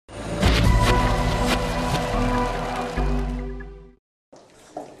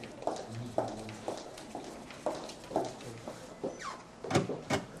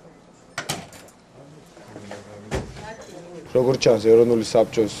როგორც ჩანს, ეროვნული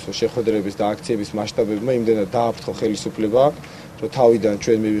საბჭოს შეხვედრების და აქციების მასშტაბებმა იმდენად დააფრთხო ხელისუფლება, რომ თავიდან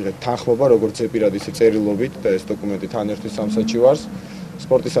ჩვენ მივიღეთ თანხმობა, როგორც ზეპირად ისე წერილობით და ეს დოკუმენტი თან ერთვის ამ საჩივარს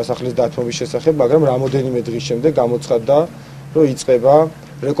სპორტის სასახლის დათმობის შესახებ, მაგრამ რამოდენიმე დღის შემდეგ გამოცხადდა, რომ იწყება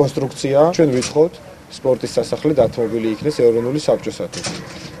რეკონსტრუქცია. ჩვენ ვიცხოთ, სპორტის სასახლე დათმობილი იქნეს ეროვნული საბჭოსათვის.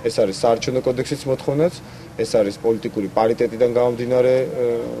 ეს არის საარჩევნო კოდექსის მოთხოვნაც, ეს არის პოლიტიკური პარიტეტიდან გამომდინარე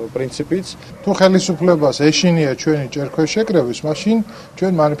პრინციპიც. თუ ხელისუფლებას ეშინია ჩვენი ჭერქვეშ შეკრების, მაშინ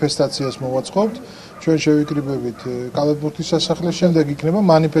ჩვენ მანიფესტაციას მოვაწყობთ. ჩვენ შევიკრიბებით კალათბურთის სასახლეს, შემდეგ იქნება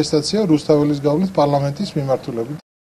მანიფესტაცია რუსთაველის გავლით პარლამენტის მიმართულებით.